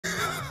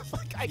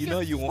You know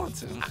you want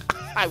to.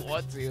 I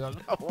want to.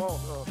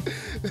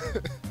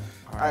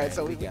 All right,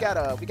 so we got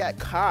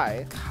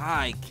Kai.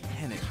 Kai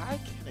Kennedy. Kai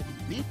Kennedy,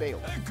 the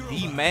Baylor.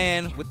 The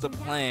man with the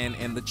plan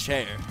and the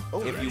chair,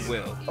 if you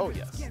will. Oh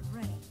yes.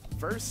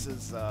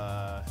 Versus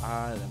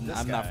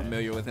I'm not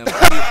familiar with him.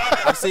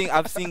 I've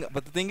seen,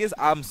 but the thing is,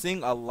 I'm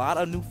seeing a lot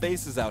of new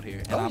faces out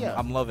here, and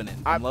I'm loving it.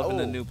 I'm loving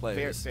the new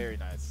players. Very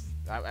nice.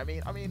 I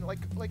mean,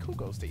 like who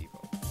goes to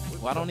Evo?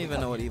 Well, I don't even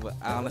know what Evo.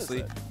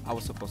 Honestly, I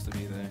was supposed to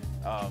be there.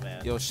 Oh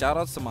man. Yo, shout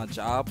out to my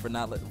job for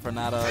not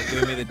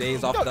giving me the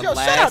days off the Shout out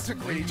last. to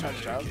Greedy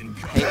Chun's job.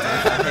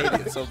 I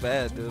hate it so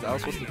bad, dude. I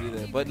was supposed to be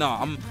there, but no,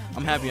 I'm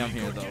happy I'm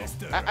here though.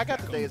 I got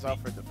the days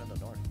off for Defender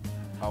North.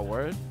 Oh,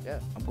 word? Yeah.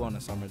 I'm going to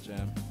Summer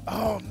Jam.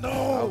 Oh no.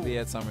 I'll be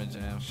at Summer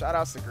Jam. Shout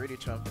out to Greedy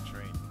Chun for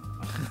train.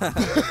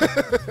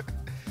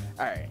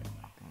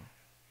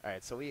 All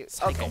right, so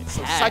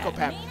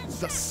Psychopath,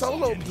 the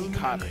solo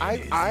Peacock.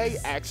 I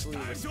actually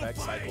respect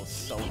Psycho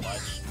so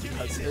much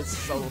because his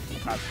solo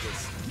Peacock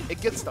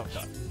it gets stuff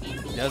done.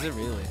 Does it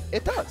really?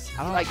 It does.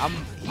 I'm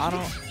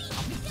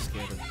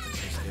scared of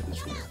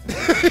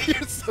it.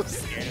 You're so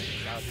scared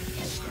of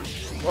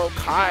Peacock. Well,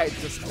 Kai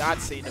does not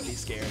seem to be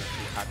scared of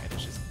Peacock and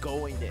is just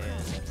going in.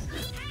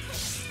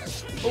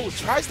 Oh,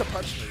 tries to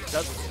punch me,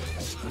 doesn't it?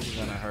 This is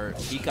gonna hurt.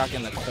 Peacock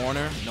in the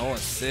corner, no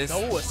assist.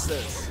 No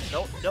assist.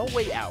 No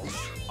way out.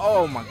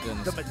 Oh my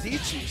goodness. The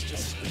Medici's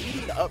just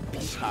beating up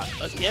Peacock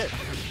again.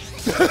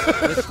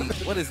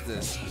 What is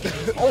this?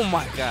 Oh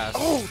my gosh.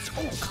 Oh,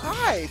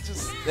 Kai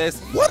just.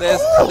 There's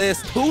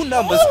two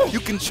numbers you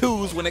can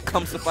choose when it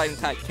comes to fighting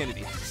Kai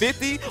Kennedy.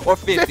 50 or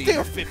 50. 50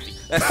 or 50.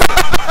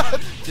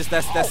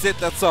 That's it.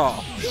 That's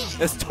all.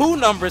 There's two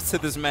numbers to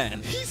this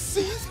man. He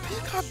sees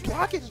Peacock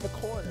blocking in the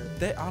corner.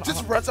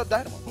 Just runs up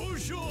Dynamo.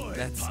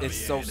 It's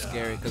so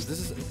scary because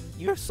this is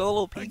your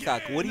solo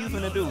Peacock. What are you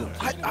gonna do?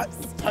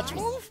 Punch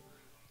move?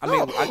 I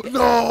mean,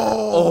 no.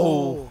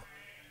 Oh,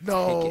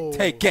 no.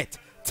 Take it.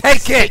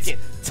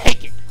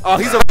 Oh,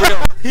 he's not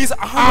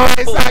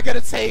gonna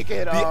take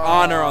it. The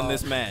honor on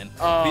this man.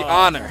 The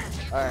honor.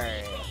 All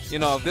right. You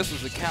know, if this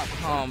was a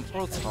Capcom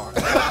Pro Tour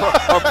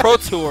or Pro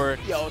Tour,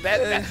 yo,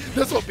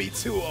 this will be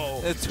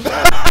 2-0. It's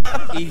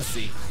 2-0.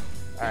 Easy.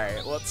 All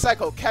right. Well,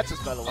 Psycho catches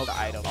Bella with the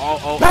item.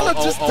 Bella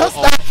just does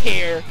not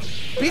care.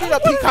 Beating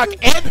up Peacock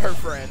and her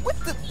friend.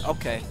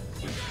 Okay.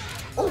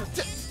 Oh,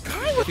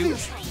 Kai with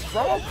these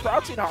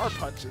crouching hard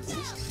punches.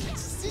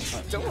 He's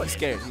doing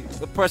scared. He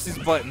press these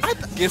buttons.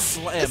 Get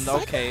slammed.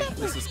 Okay.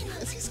 Is he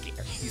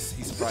scared?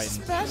 He's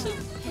frightened.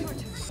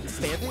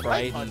 Standing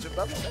light punch in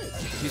Bella's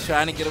face. He's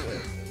trying to get away.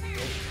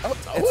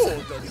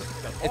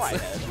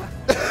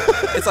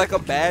 It's like a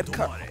bad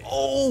cut.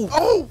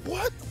 Oh,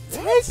 what?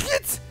 Take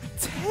it.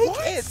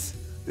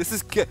 This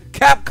is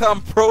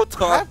Capcom Pro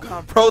Tour.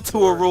 Pro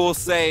Tour rules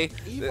say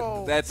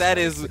that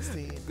is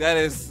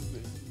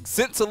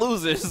sent to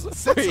losers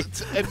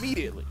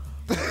immediately.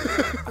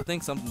 I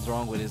think something's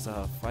wrong with his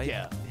fight.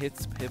 Yeah.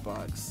 Hits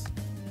hitbox.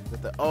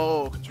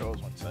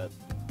 Controls one set.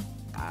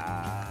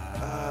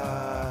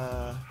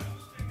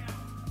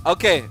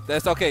 Okay,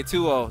 that's okay.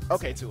 2-0.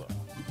 Okay, 2-0.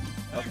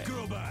 Okay.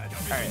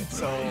 Alright,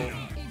 so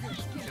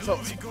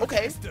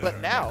okay,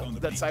 but now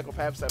that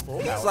Psychopath's at full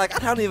power. He's like, I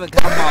don't even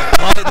got my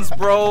buttons,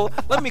 bro.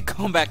 Let me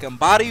come back and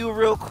body you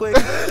real quick.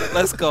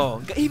 Let's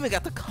go. He even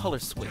got the color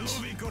switch.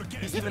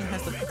 He even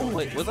has the.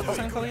 Wait, was that the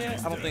same color yet?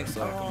 I don't think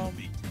so.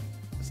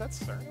 Is that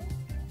CERN?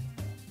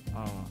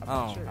 I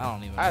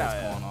don't even know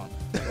what's going on.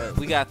 But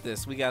we got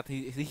this. He got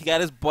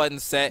his button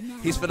set.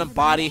 He's finna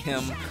body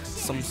him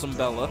some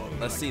Bella.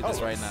 Let's see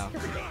this right now.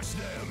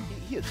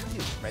 He is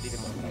ready to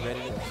go.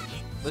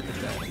 Look at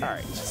that. All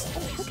right.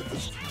 Look at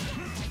this.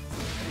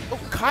 Oh,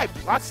 Kai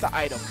blocks the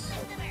item.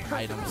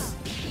 Items.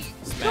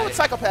 You know what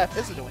Psychopath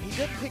isn't doing? He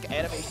didn't pick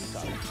animation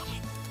color.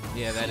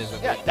 Yeah, that is.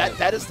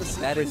 That is the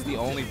secret. That is the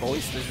only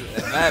voice that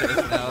matters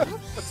now.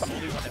 That's the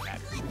only one that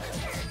matters.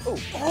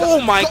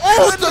 Oh my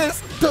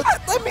goodness!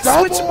 Let me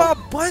switch my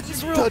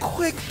buttons real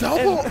quick.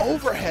 Double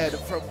overhead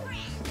from.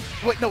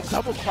 Wait, no,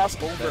 double cross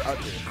over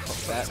under.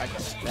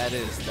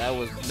 That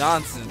was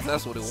nonsense.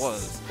 That's what it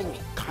was. Oh,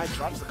 Kai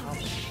drops the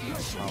combo.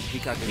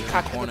 Peacock in the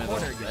corner.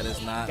 That is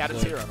not got a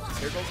good. tear on him.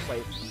 Tear goes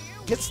away.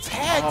 Gets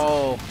tagged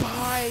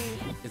by.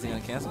 Is he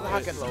gonna cancel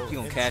Rock it? and roll. He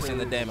gonna cash in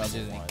the damage.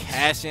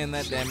 Cash in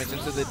that damage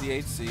into the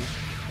DHC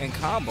and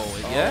combo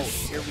it.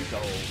 Yes. Here we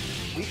go.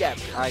 We got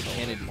Kai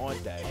Kennedy on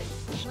deck.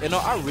 You know,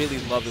 I really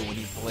love it when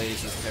he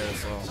plays his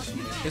parasol.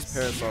 His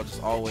parasol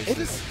just always.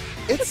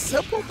 It's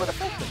simple but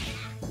effective.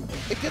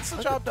 It gets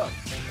the job done.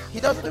 He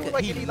doesn't do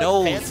like any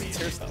fancy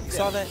tier stuff. You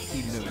saw that?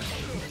 He knew.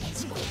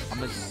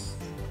 I'm a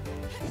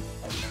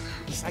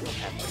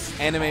Psychopath.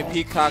 Anime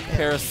Peacock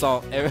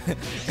Parasol.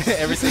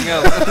 Everything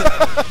else.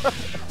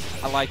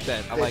 I like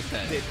that.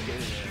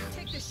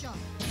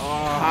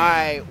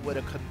 Kai with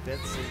a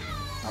convincing.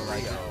 I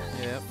like it.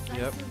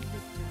 Yep.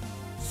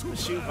 The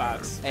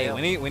shoebox. Hey,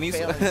 when he's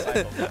I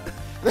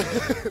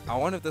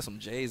wonder if there's some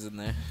J's in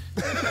there.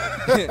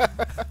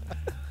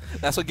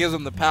 That's what gives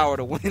him the power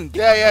to win.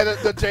 Yeah.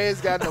 The J's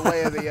got in the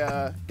way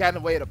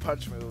of the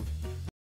punch move.